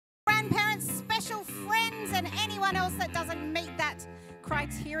grandparents, special friends, and anyone else that doesn't meet that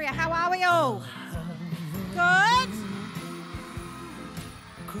criteria. How are we all? Good?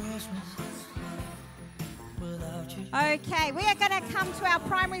 Okay, we are going to come to our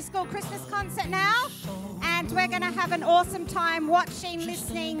primary school Christmas concert now, and we're going to have an awesome time watching,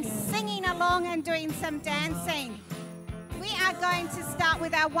 listening, singing along and doing some dancing. We are going to start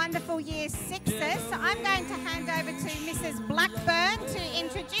with our wonderful Year 6s, so I'm going to hand over to Mrs. Blackburn to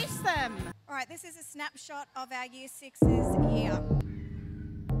introduce them. All right, this is a snapshot of our Year 6s here.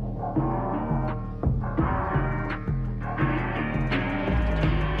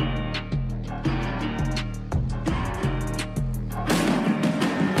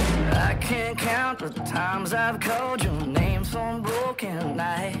 I can't count the times I've called your name some broken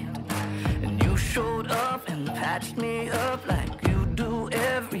night, and you showed up and patched me up like you do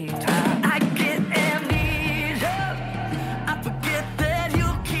every time. I get amnesia, I forget that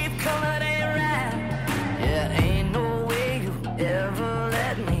you keep coming around. Yeah, ain't no way you ever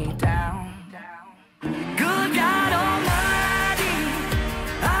let me down. Good God Almighty,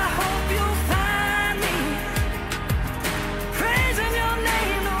 I hope you find me praising your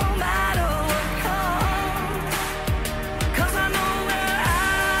name no matter what comes, 'cause I know where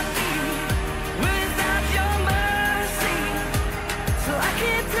I'd be without your mercy. So I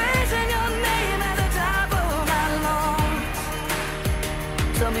keep praising your name at the top of my lungs.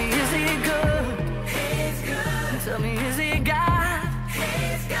 Tell me, is he good? He's good. Tell me, is he God?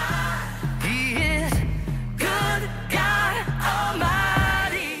 He's God. He is good God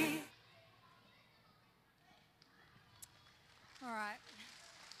Almighty. All right.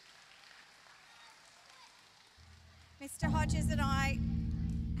 Mr. Hodges and I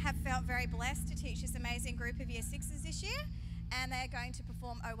have felt very blessed to teach this amazing group of Year 6s this year, and they are going to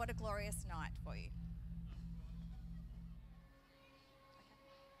perform Oh What a Glorious Night for you.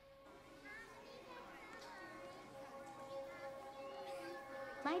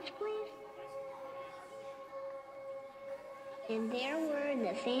 Lights, please. And there were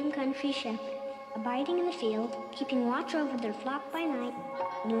the same country shepherds, abiding in the field, keeping watch over their flock by night.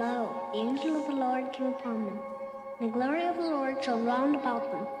 And lo, the angel of the Lord came upon them. And the glory of the Lord shone round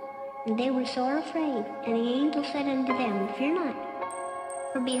about them. And they were sore afraid. And the angel said unto them, Fear not.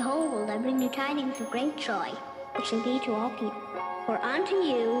 For behold, I bring you tidings of great joy, which shall be to all people. For unto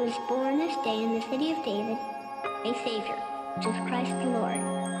you is born this day in the city of David a Savior, which is Christ the Lord.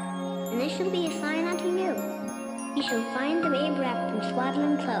 And this shall be a sign unto you. You shall find the babe wrapped in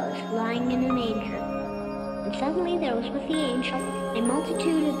swaddling clothes, lying in a manger. And suddenly there was with the angel a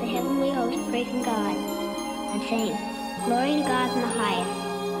multitude of the heavenly host praising God, and saying, Glory to God in the highest,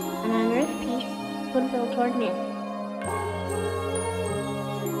 and on earth peace, goodwill toward men.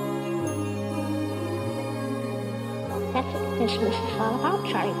 That's what Christmas is all about,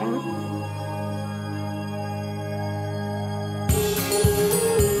 Charlie Brown.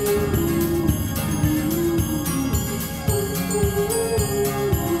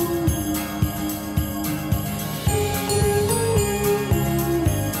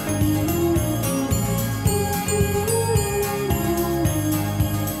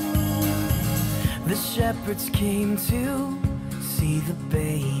 The shepherds came to see the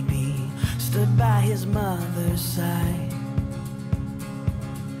baby, stood by his mother's side.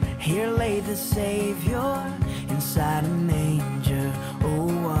 Here lay the Savior inside a manger. Oh,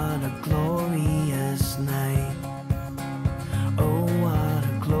 what a glorious night. Oh, what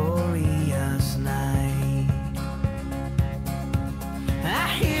a glorious night. I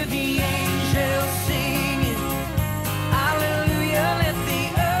hear the angels singing, hallelujah, let the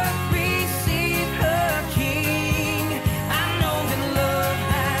earth receive her King. I know that love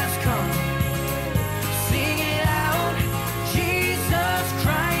has come. Sing it out, Jesus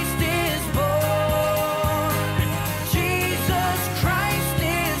Christ is born. Jesus Christ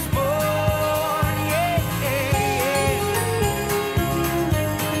is born, yeah.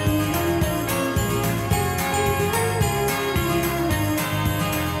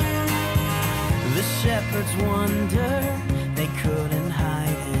 The shepherds wonder, they couldn't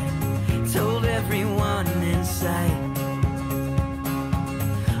hide it, told everyone in sight.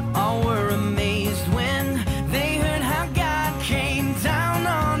 All were amazed when they heard how God came down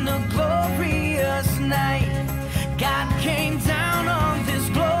on a glorious night. God came down on this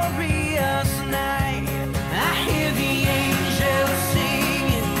glorious night. I hear the angels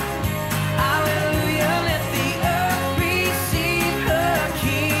singing, hallelujah, let the earth receive her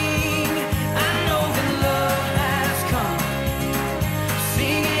King. I know that love has come.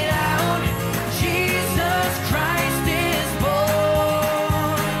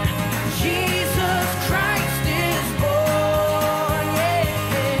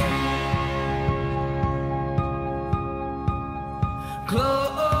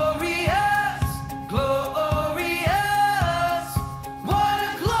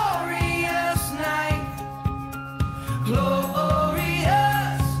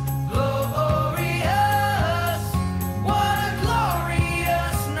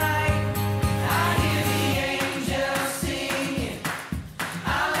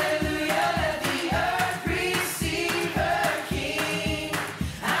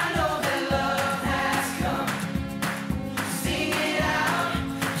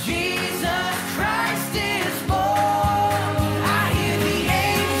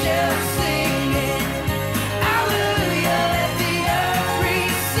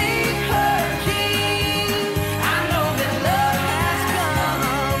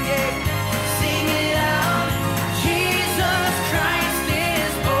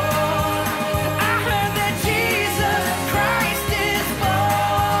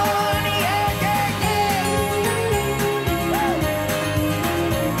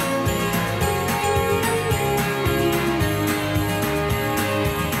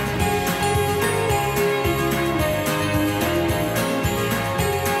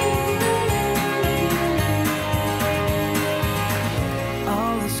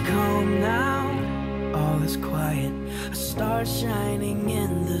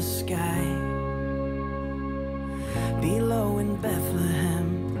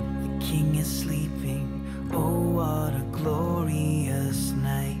 King is sleeping. Oh, what a glorious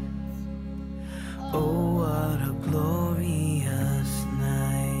night. Oh, what a glorious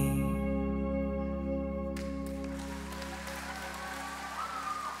night.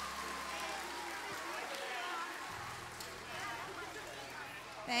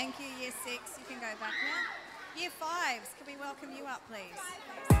 Thank you, Year 6. You can go back now. Year 5s, can we welcome you up, please?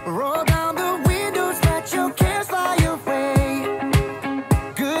 Roll down the windows, let your cares fly away.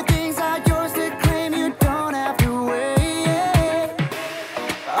 Good things are yours to claim, you don't have to wait.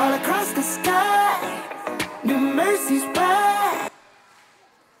 All across the sky, new mercies rise,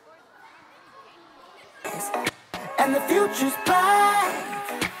 and the future's bright.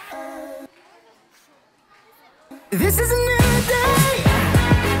 This is a new day,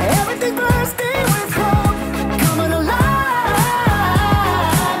 everything bursting with hope, coming alive.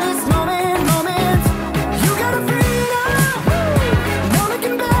 This moment, you got a freedom, no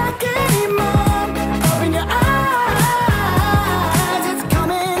looking back anymore. Open your eyes, it's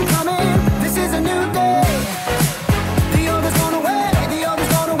coming. This is a new day. The old is gone away, the old is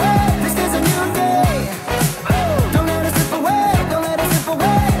gone away. This is a new day. Don't let it slip away, don't let it slip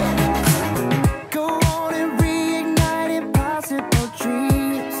away. Go on and reignite impossible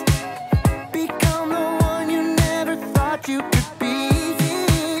dreams. Become the one you never thought you could be.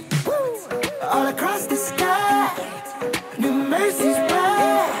 All across the sky, new mercies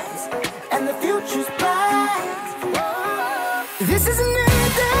rise, and the future's bright. This is a new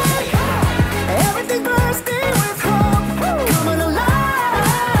day, everything bursting with hope, coming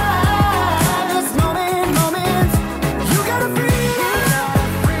alive. This moment, you got a freedom,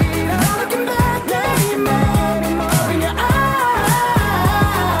 no looking back anymore. Open your eyes,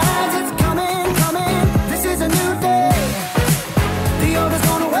 it's coming. This is a new day. The old is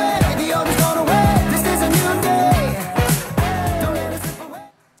gone away, the old is gone away. This is a new day. Don't let it slip away.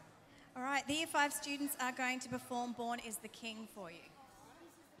 All right, the Year 5 students are going to perform Born is the King for you.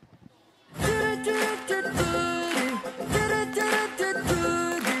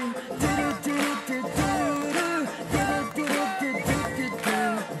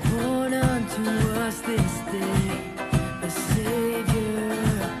 Born unto us this day, a Savior,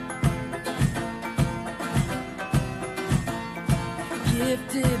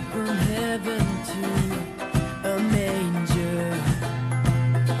 gifted from heaven to a manger.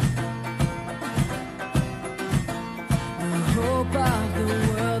 The hope of the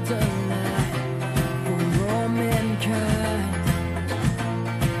world's alive for all mankind.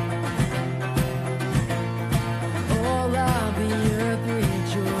 All of the earth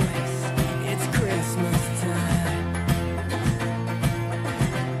rejoice, it's Christmas time.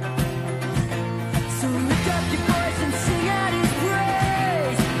 So lift up your voice and sing out His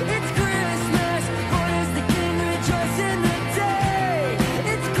praise. It's Christmas, born is the King, rejoice in the day.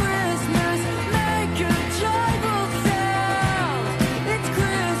 It's Christmas, make a joyful sound. It's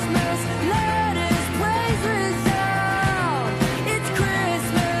Christmas, let His praise resound. It's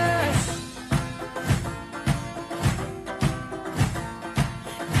Christmas.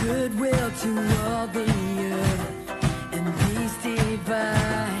 Goodwill to all the earth and peace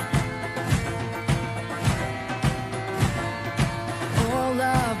divine. All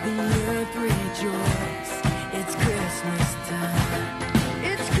of the earth rejoice, it's Christmas time.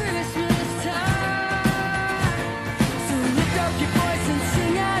 It's Christmas time. So lift up your voice and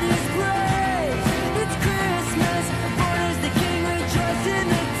sing out His praise. It's Christmas, born is the King, rejoice in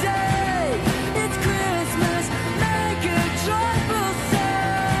the day. It's Christmas, make a joyful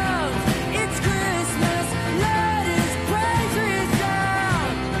sound. It's Christmas, let His praise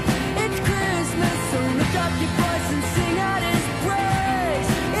resound.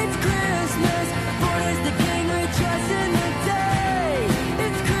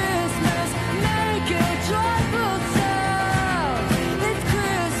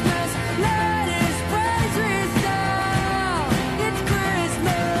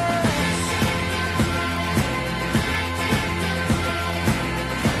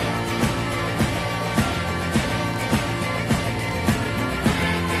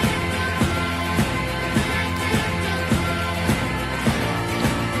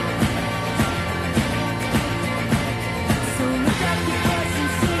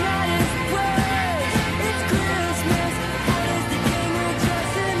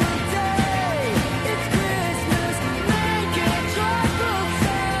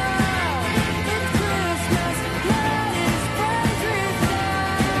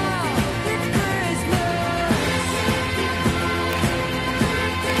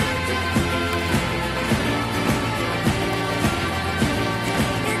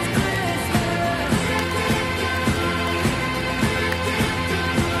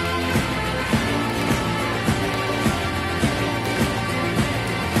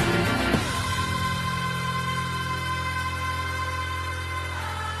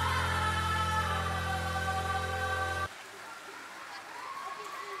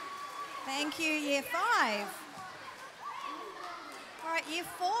 Thank you, Year 5. All right, Year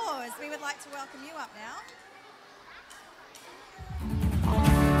 4s, we would like to welcome you up now.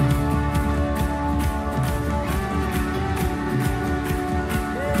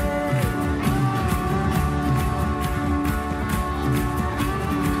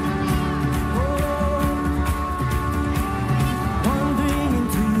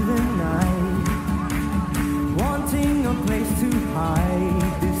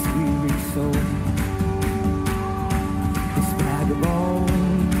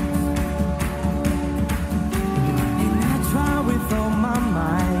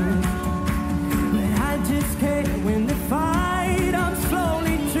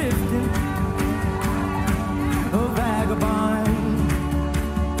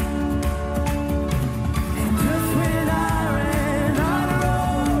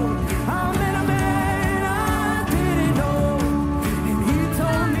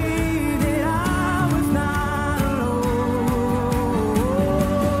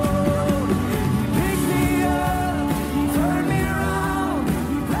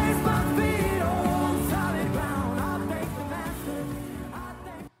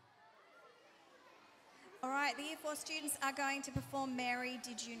 The Year 4 students are going to perform Mary,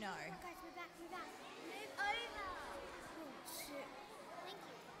 Did You Know? Guys, we're back. Move over. Oh, shit.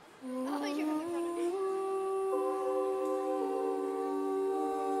 Thank you.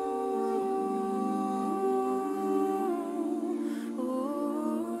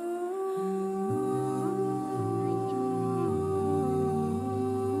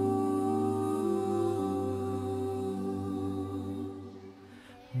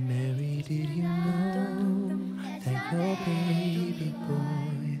 Mary, did you know that your baby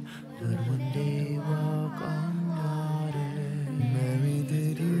boy would one day walk on water? Mary,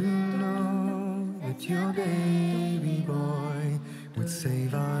 did you know that your baby boy would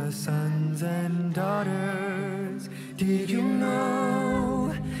save our sons and daughters? Did you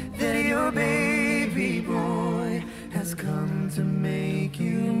know that your baby boy has come to make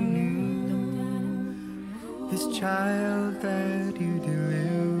you new? This child that you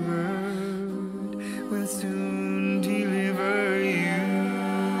delivered will soon deliver you.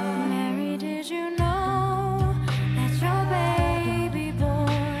 Mary, did you know that your baby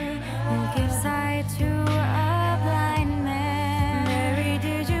boy will give sight to a blind man? Mary,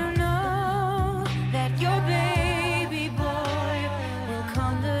 did you know that your baby boy will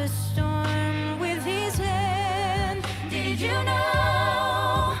calm the storm with his hand? Did you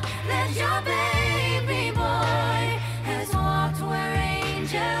know that your baby boy has walked where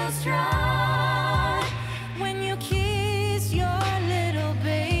angels trod? When you kiss your little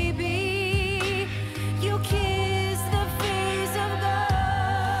baby, you kiss the face of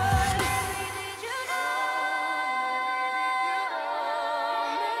God. Mary, did you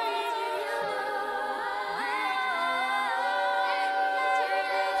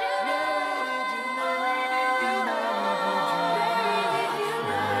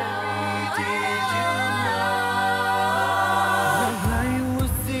The blind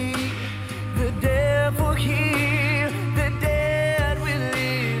will see, the deaf will hear, the dead will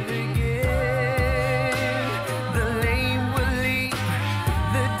live again. The lame will leap,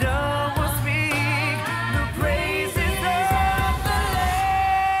 the dumb will speak, the praises of the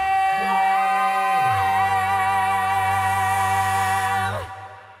Lamb.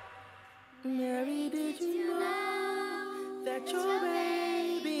 Mary, did you know that your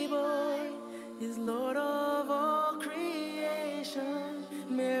baby boy is Lord of all creation?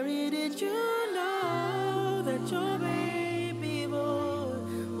 Mary, did you know that your baby boy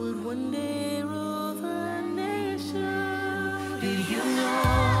would one day rule the nation? Did you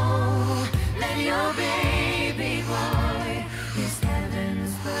know that your baby boy is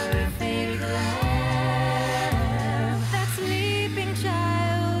heaven's perfect lamb? That sleeping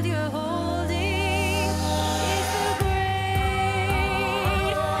child you're holding is the great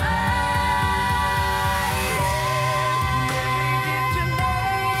I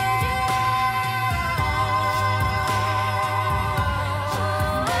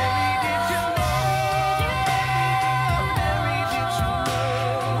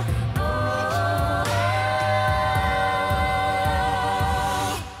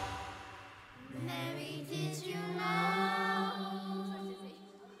Mary, did you know?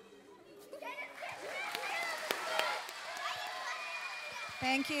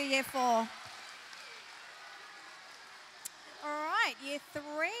 Thank you, Year 4. All right, Year 3,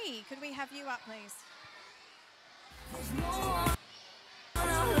 could we have you up, please?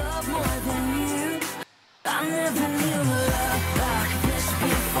 I never knew a love like this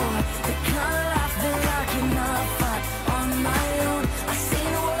before. The kind of life that I cannot find on my own. I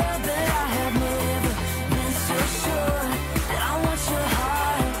seen a world that I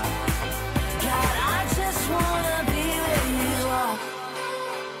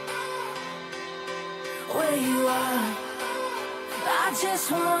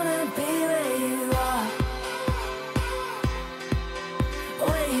wanna be where you are.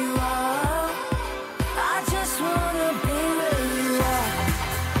 Where you are. I just wanna be where you are.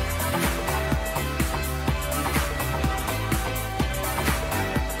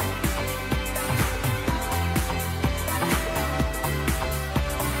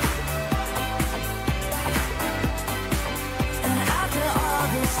 And after all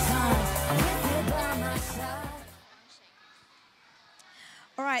this time, with you by my side.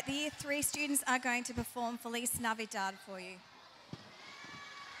 All right, the Year 3 students are going to perform Feliz Navidad for you.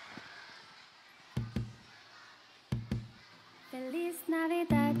 Feliz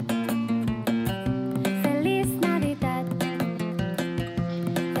Navidad. Feliz Navidad.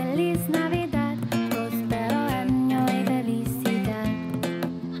 Feliz Navidad. Prospero año y felicidad.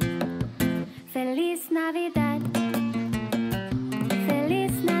 Feliz Navidad.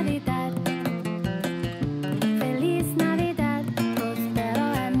 Feliz Navidad. Feliz Navidad. Prospero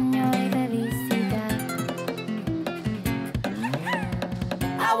año y felicidad.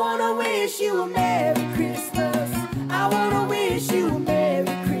 I wanna wish you a Merry Christmas. I wanna wish you a Merry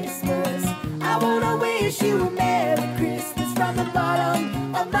Christmas. I wanna wish you a Merry Christmas from the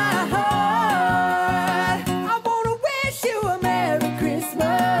bottom of my heart. I wanna wish you a Merry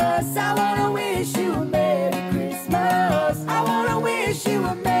Christmas. I wanna wish you a Merry Christmas. I wanna wish you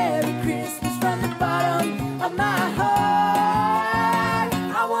a Merry Christmas from the bottom of my heart.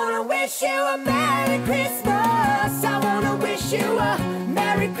 I wanna wish you a Merry Christmas. I wanna wish you a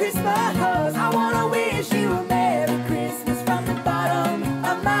Merry Christmas. I wanna wish you a Merry Christmas from the bottom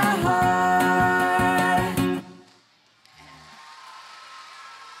of my heart.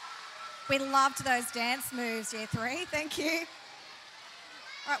 We loved those dance moves, Year 3. Thank you.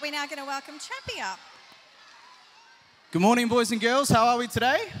 All right, we're now going to welcome Chappie up. Good morning, boys and girls. How are we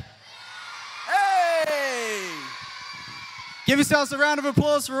today? Hey! Give yourselves a round of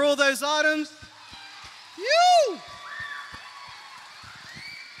applause for all those items. You!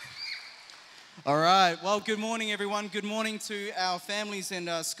 All right. Well, good morning, everyone. Good morning to our families and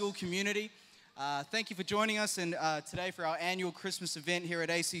school community. Thank you for joining us today for our annual Christmas event here at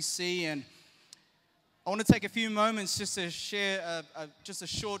ACC. And I want to take a few moments just to share just a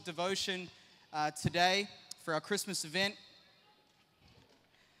short devotion today for our Christmas event.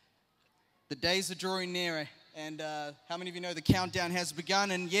 The days are drawing nearer, and how many of you know the countdown has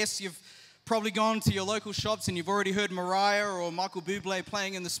begun? And yes, you've probably gone to your local shops and you've already heard Mariah or Michael Bublé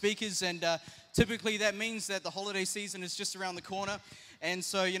playing in the speakers, and typically that means that the holiday season is just around the corner. And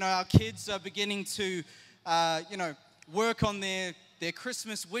so, our kids are beginning to, work on their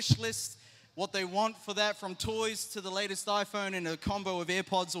Christmas wish list, what they want for that, from toys to the latest iPhone and a combo of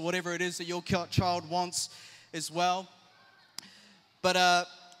AirPods or whatever it is that your child wants as well. But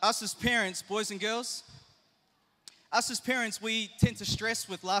us as parents, boys and girls, we tend to stress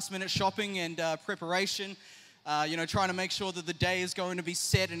with last-minute shopping and preparation, trying to make sure that the day is going to be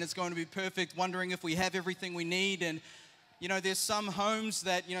set and it's going to be perfect, wondering if we have everything we need. And there's some homes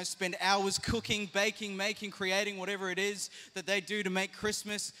that, spend hours cooking, baking, making, creating whatever it is that they do to make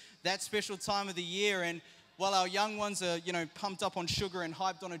Christmas that special time of the year. And while our young ones are, pumped up on sugar and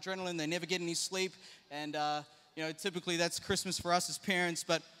hyped on adrenaline, they never get any sleep. And, typically that's Christmas for us as parents.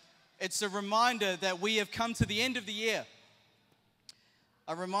 But it's a reminder that we have come to the end of the year.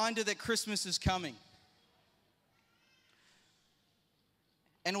 A reminder that Christmas is coming.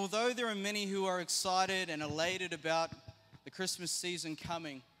 And although there are many who are excited and elated about the Christmas season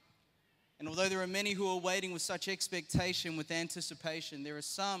coming, and although there are many who are waiting with such expectation, with anticipation, there are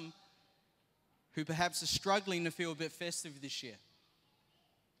some who perhaps are struggling to feel a bit festive this year.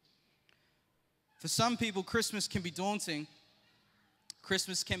 For some people, Christmas can be daunting.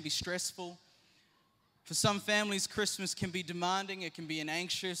 Christmas can be stressful. For some families, Christmas can be demanding. It can be an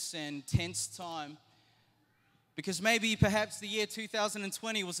anxious and tense time, because maybe perhaps the year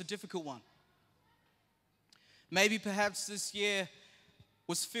 2020 was a difficult one. Maybe perhaps this year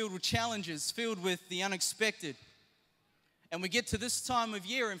was filled with challenges, filled with the unexpected. And we get to this time of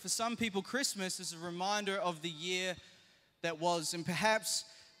year, and for some people, Christmas is a reminder of the year that was. And perhaps,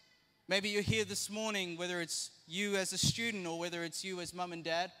 maybe you're here this morning, whether it's you as a student or whether it's you as mum and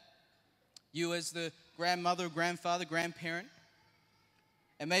dad, you as the grandmother, grandfather, grandparent.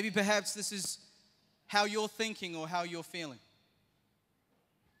 And maybe perhaps this is how you're thinking or how you're feeling.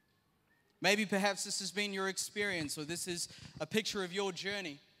 Maybe perhaps this has been your experience, or this is a picture of your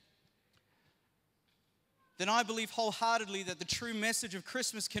journey. Then I believe wholeheartedly that the true message of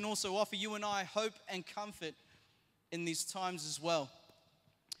Christmas can also offer you and I hope and comfort in these times as well.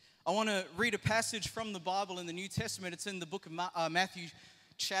 I want to read a passage from the Bible in the New Testament. It's in the book of Matthew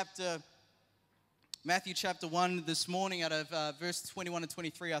chapter Matthew chapter 1 this morning out of verse 21 and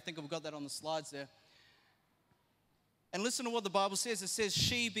 23. I think I've got that on the slides there. And listen to what the Bible says. It says,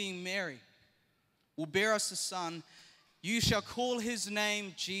 she, being Mary, will bear us a son. You shall call his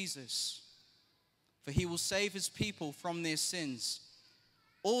name Jesus, for he will save his people from their sins.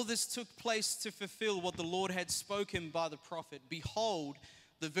 All this took place to fulfill what the Lord had spoken by the prophet. Behold,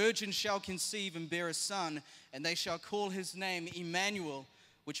 the virgin shall conceive and bear a son, and they shall call his name Emmanuel,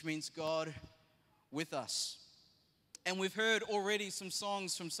 which means God with us. And we've heard already some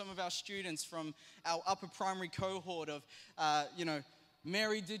songs from some of our students from our upper primary cohort of,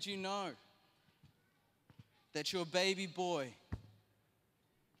 Mary, did you know that your baby boy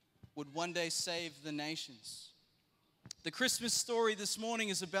would one day save the nations? The Christmas story this morning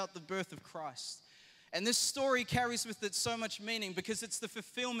is about the birth of Christ. And this story carries with it so much meaning because it's the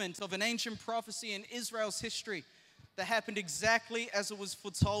fulfillment of an ancient prophecy in Israel's history that happened exactly as it was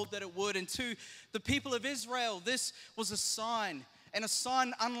foretold that it would. And to the people of Israel, this was a sign, and a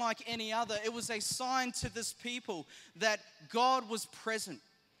sign unlike any other. It was a sign to this people that God was present.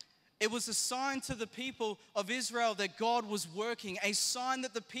 It was a sign to the people of Israel that God was working, a sign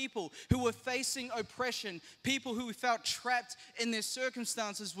that the people who were facing oppression, people who felt trapped in their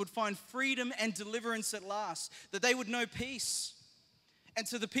circumstances would find freedom and deliverance at last, that they would know peace. And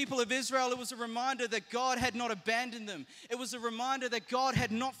to the people of Israel, it was a reminder that God had not abandoned them. It was a reminder that God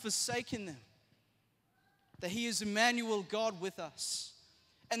had not forsaken them, that He is Emmanuel, God with us.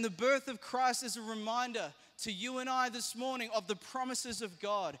 And the birth of Christ is a reminder to you and I this morning of the promises of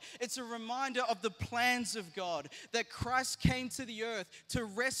God. It's a reminder of the plans of God, that Christ came to the earth to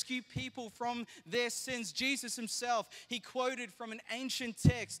rescue people from their sins. Jesus himself, he quoted from an ancient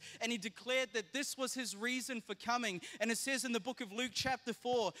text, and he declared that this was his reason for coming. And it says in the book of Luke chapter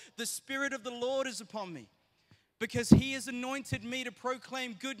 4, the Spirit of the Lord is upon me, because he has anointed me to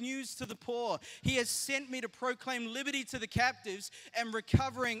proclaim good news to the poor. He has sent me to proclaim liberty to the captives and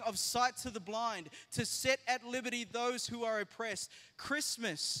recovering of sight to the blind, to set at liberty those who are oppressed.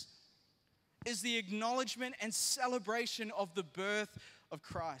 Christmas is the acknowledgement and celebration of the birth of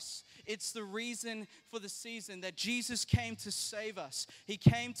Christ. It's the reason for the season, that Jesus came to save us. He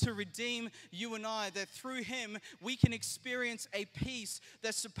came to redeem you and I, that through him we can experience a peace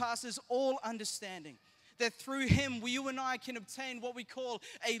that surpasses all understanding. That through him, you and I can obtain what we call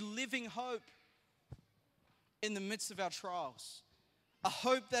a living hope in the midst of our trials. A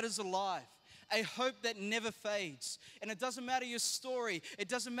hope that is alive. A hope that never fades. And it doesn't matter your story. It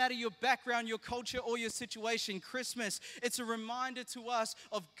doesn't matter your background, your culture, or your situation. Christmas, it's a reminder to us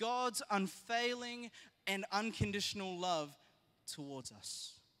of God's unfailing and unconditional love towards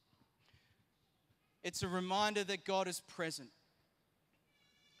us. It's a reminder that God is present.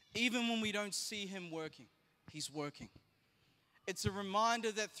 Even when we don't see him working, he's working. It's a reminder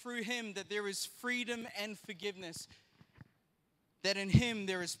that through him that there is freedom and forgiveness, that in him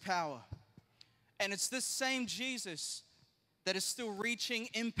there is power. And it's this same Jesus that is still reaching,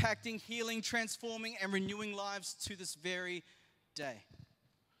 impacting, healing, transforming, and renewing lives to this very day.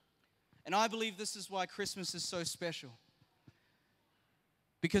 And I believe this is why Christmas is so special.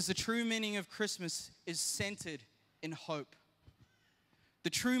 Because the true meaning of Christmas is centered in hope. The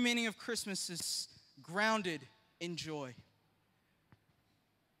true meaning of Christmas is grounded in joy.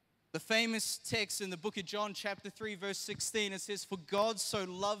 The famous text in the book of John, chapter 3, verse 16, it says, "For God so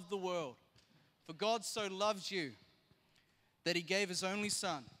loved the world, for God so loved you, that he gave his only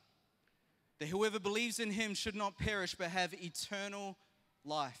Son, that whoever believes in him should not perish but have eternal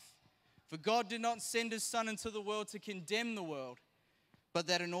life. For God did not send his Son into the world to condemn the world, but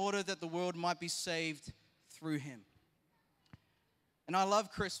that in order that the world might be saved through him." And I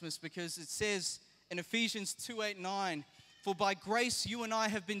love Christmas because it says in Ephesians 2:8-9, "For by grace you and I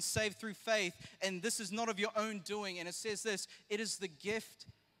have been saved through faith, and this is not of your own doing." And it says this, "It is the gift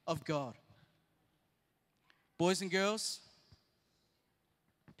of God." Boys and girls,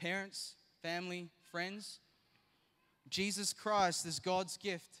 parents, family, friends, Jesus Christ is God's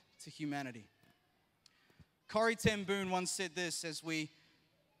gift to humanity. Corrie ten Boom once said this as we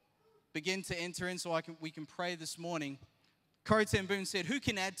begin to enter in so we can pray this morning. Corrie ten Boom said, "Who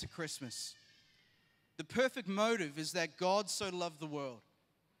can add to Christmas? The perfect motive is that God so loved the world.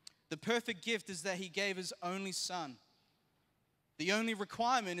 The perfect gift is that he gave his only Son. The only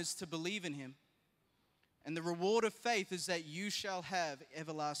requirement is to believe in him. And the reward of faith is that you shall have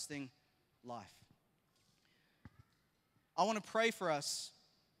everlasting life." I want to pray for us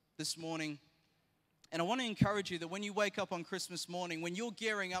this morning. And I want to encourage you that when you wake up on Christmas morning, when you're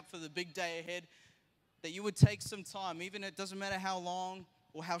gearing up for the big day ahead, that you would take some time, even it doesn't matter how long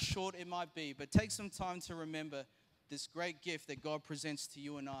or how short it might be, but take some time to remember this great gift that God presents to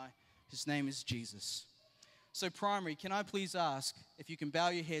you and I His name is Jesus. So primary, can I please ask if you can bow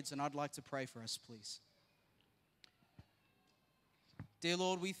your heads, and I'd like to pray for us, please. Dear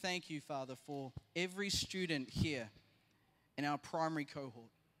Lord, we thank you, Father, for every student here in our primary cohort.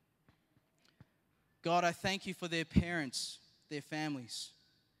 God, I thank you for their parents, their families.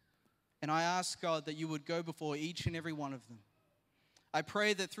 And I ask, God, that you would go before each and every one of them. I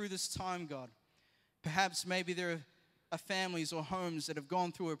pray that through this time, God, perhaps maybe there are families or homes that have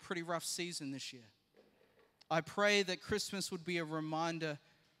gone through a pretty rough season this year. I pray that Christmas would be a reminder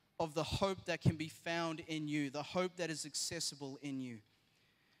of the hope that can be found in you, the hope that is accessible in you.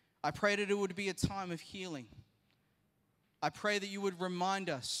 I pray that it would be a time of healing. I pray that you would remind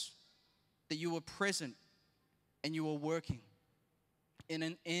us that you are present and you are working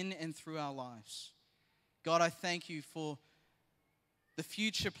in and through our lives. God, I thank you for the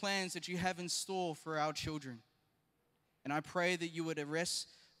future plans that you have in store for our children. And I pray that you would arrest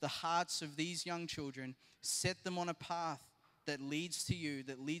the hearts of these young children, set them on a path that leads to you,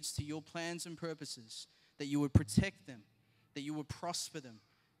 that leads to your plans and purposes, that you would protect them, that you would prosper them,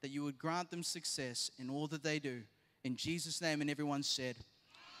 that you would grant them success in all that they do. In Jesus' name, and everyone said,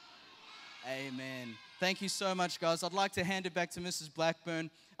 amen. Thank you so much, guys. I'd like to hand it back to Mrs.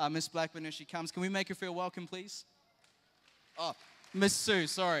 Blackburn. Miss Blackburn, as she comes, can we make her feel welcome, please? Oh, Miss Sue,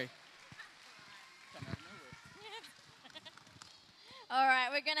 sorry. All right,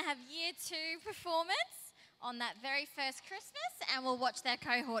 we're going to have year 2 performance on that very first Christmas, and we'll watch their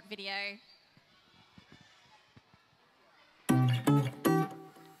cohort video.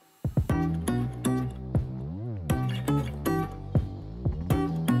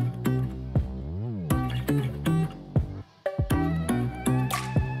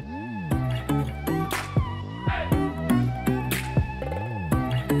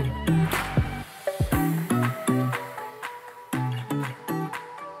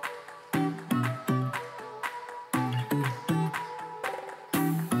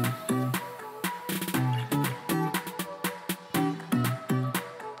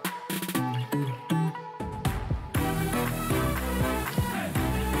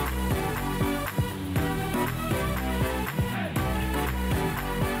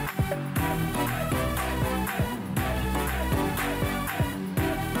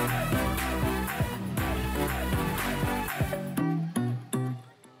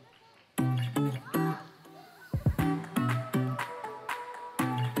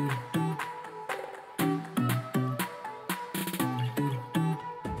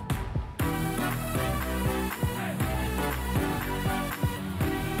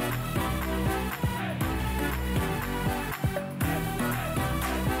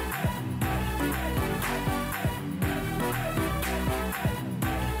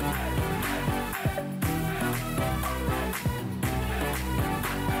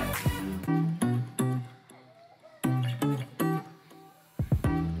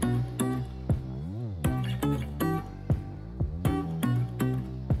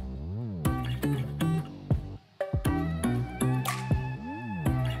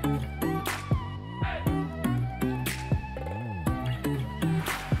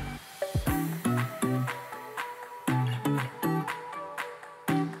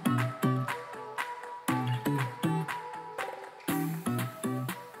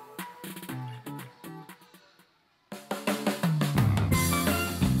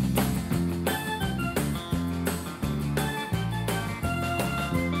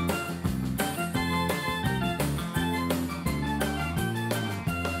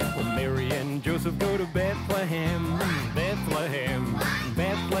 Joseph go to Bethlehem, Bethlehem,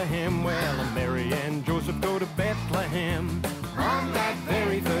 Bethlehem. Well, Mary and Joseph go to Bethlehem. On that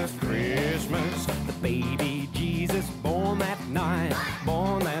very first Christmas, the baby Jesus born that night,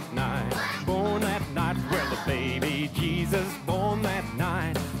 born that night, born that night. Well, the baby Jesus born that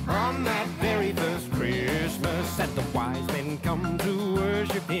night. On that very first Christmas, and the wise men come to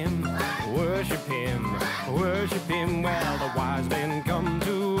worship him, worship him, worship him. Well, the wise men come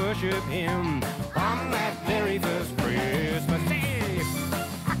to worship him on that very first Christmas Day.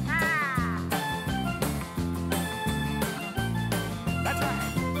 That's right.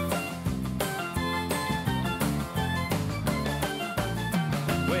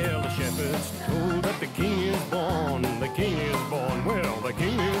 Well, the shepherds told that the king is born, the king is born. Well, the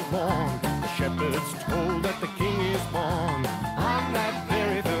king is born. The shepherds told that the king is born on that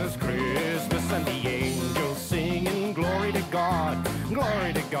very first Christmas, and the angels singing glory to God,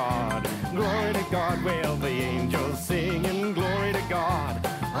 glory to God, glory to God. Well, the angels singing glory to God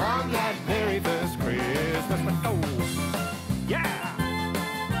on that very first Christmas. But oh, yeah!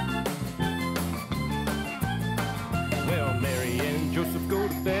 Well, Mary and Joseph go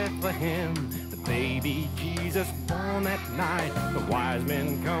to Bethlehem. baby Jesus born that night. The wise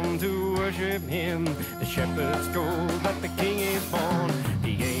men come to worship him. The shepherds told that the king is born.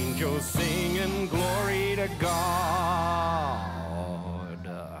 The angels singing glory to God.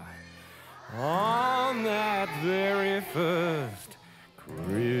 On that very first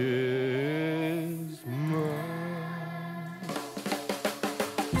Christmas.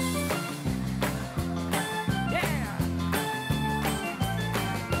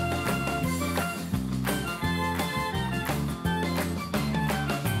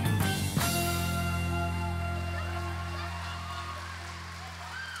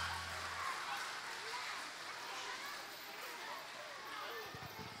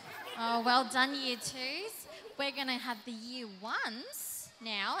 Oh, well done, Year 2s. We're going to have the Year 1s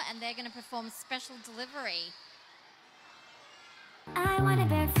now, and they're going to perform Special Delivery. I want to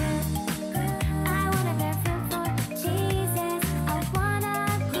bear fruit. I want to bear fruit for Jesus. I want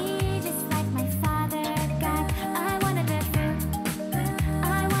to be just like my Father God. I want to bear fruit.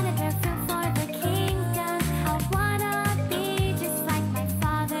 I want to bear fruit for the kingdom. I want to be just like my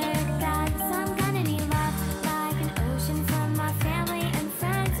Father God. So I'm gonna need love like an ocean from my family and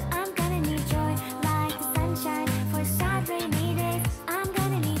friends. I'm gonna need joy like the sunshine for sad rainy days. I'm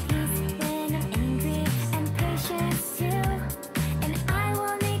gonna need peace when I'm angry and patience too. And I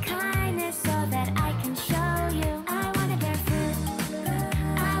will need kindness so that I can show you. I wanna bear fruit.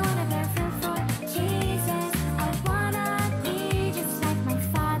 I wanna bear fruit for Jesus. I wanna be just like my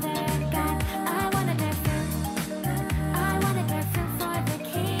Father God. I wanna bear fruit. I wanna bear fruit for the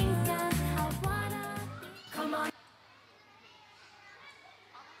kingdom. I wanna Come on.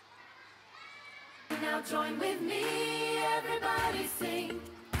 Now join with me, everybody sing.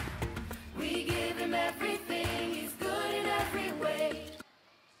 We give him everything, he's good in every way.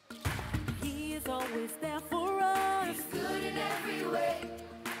 He is always there for us, He's good in every way.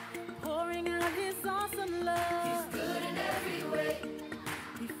 pouring out his awesome love. He's good in every way.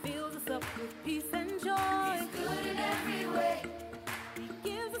 He fills us up with peace and joy. He's good in every way. He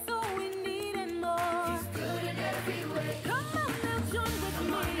gives us all we need and more. He's good in every way. Come on now, join with Come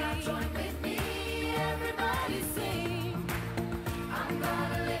me. on now, join with me, everybody sing. I'm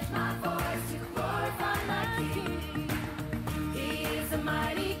gonna lift my voice to glorify my King. He is a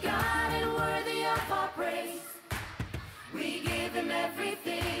mighty God and worthy of our praise. We give him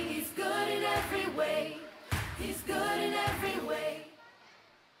everything, he's good in every way. He's good in every way.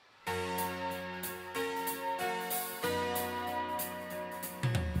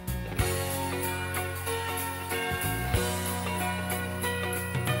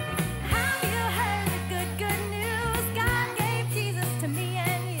 Have you heard the good news? God gave Jesus to me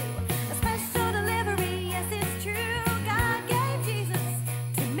and you. A special delivery, yes, it's true. God gave Jesus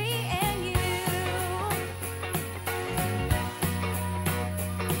to me and you.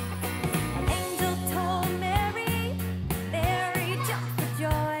 An angel told Mary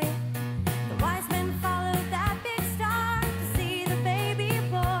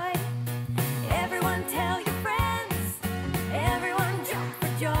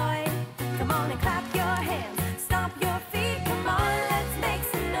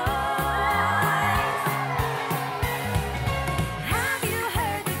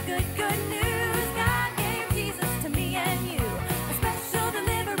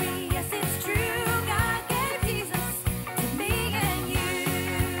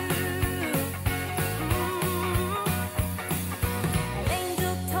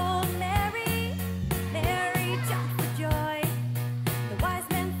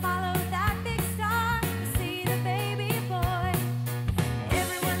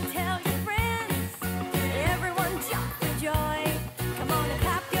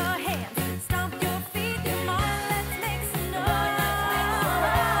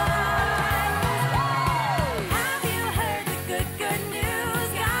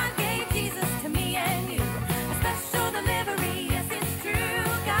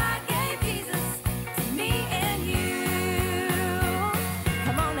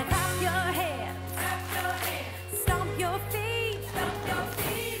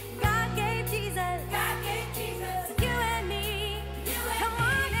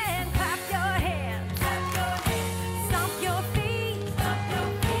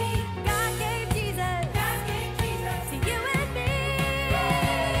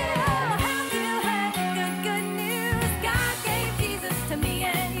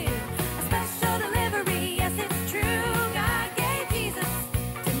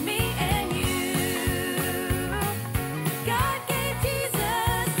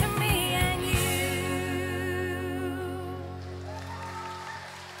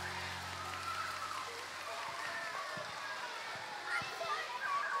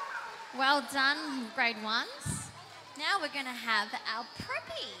Well done, grade 1s. Now we're going to have our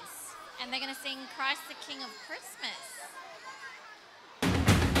preppies, and they're going to sing Christ the King of Christmas.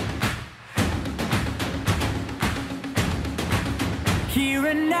 Here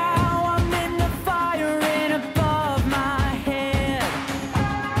and now I'm in the fire and above my head,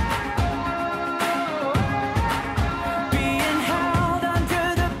 being held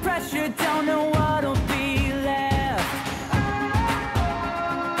under the pressure, don't know what'll be left,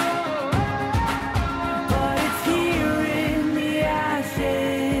 but it's here in the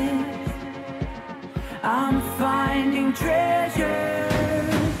ashes I'm finding treasure.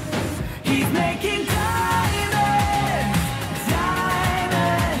 He's making diamonds,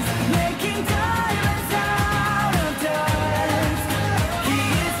 diamonds, making diamonds out of dust. He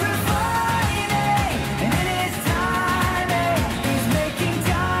is refining, and in his timing, he's making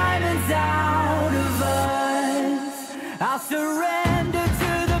diamonds out of us. I'll surrender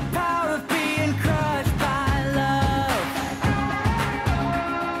to the power of being crushed by love,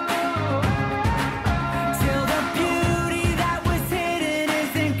 till the beauty that was hidden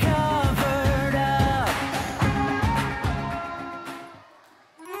isn't covered up.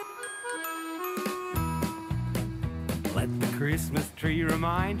 Let the Christmas tree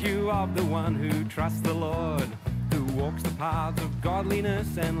remind you of the one who trusts the Lord, who walks the paths of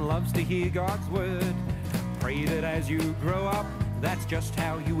godliness and loves to hear God's word. Pray that as you grow up, that's just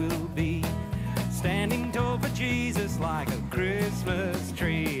how you will be, standing tall for Jesus like a Christmas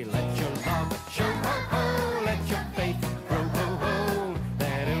tree. Let your love show, ho, ho, let your faith grow, ho, ho,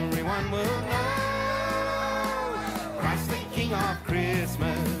 that everyone will know Christ the King of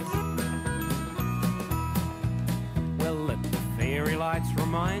Christmas. Well, let the fairy lights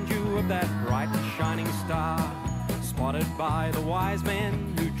remind you of that bright and shining star, spotted by the wise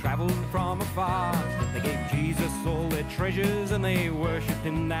men who traveled from afar. They gave Jesus all their treasures and they worshipped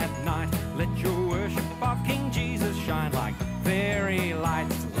him that night. Let your worship of King Jesus shine like fairy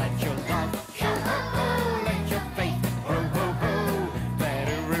lights. Let your love show, ho, ho, let your faith grow, ho, ho, that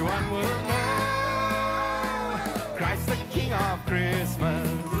everyone will know Christ the King of Christmas.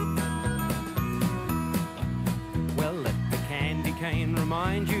 Well, let the candy cane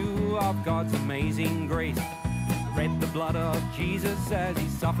remind you of God's amazing grace. Read the blood of Jesus as he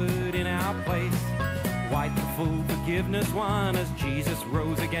suffered in our place. White the full forgiveness won as Jesus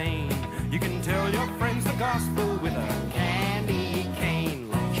rose again. You can tell your friends the gospel with a candy cane.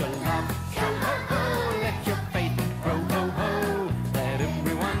 Let your love show, ho, ho, let your faith grow, ho, ho, that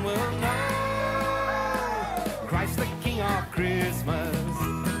everyone will know Christ the King of Christmas.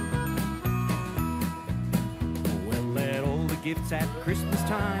 Well, let all the gifts at Christmas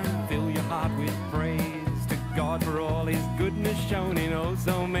time fill your heart with praise to God for all his goodness shown in oh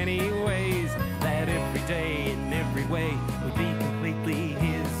so many ways, that every day in every way will be completely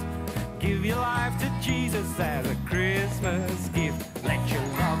his. Give your life to Jesus as a Christmas gift. Let your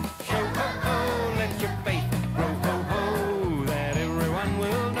love show, ho, ho, let your faith grow, ho, ho, that everyone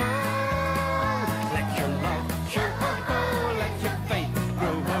will know. Let your love show, ho, ho, let your faith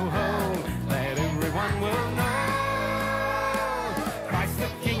grow, ho, ho, that everyone will know Christ the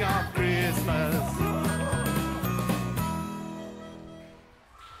King of Christmas.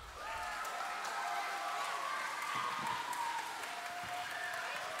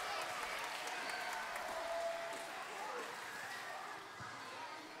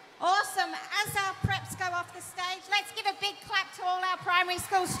 Awesome. As our preps go off the stage, let's give a big clap to all our primary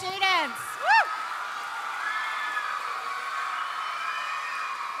school students. Woo!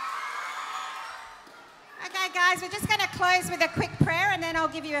 Okay, guys, we're just going to close with a quick prayer and then I'll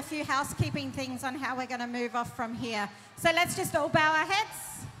give you a few housekeeping things on how we're going to move off from here. So let's just all bow our heads.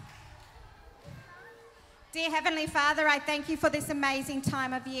 Dear Heavenly Father, I thank you for this amazing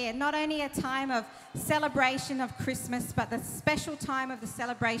time of year. Not only a time of celebration of Christmas, but the special time of the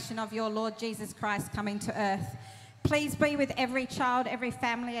celebration of your Lord Jesus Christ coming to earth. Please be with every child, every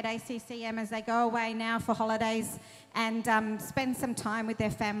family at ACCM as they go away now for holidays and spend some time with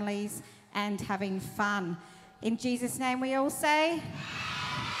their families and having fun. In Jesus' name we all say...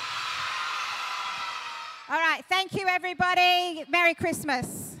 All right, thank you everybody. Merry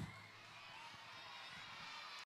Christmas.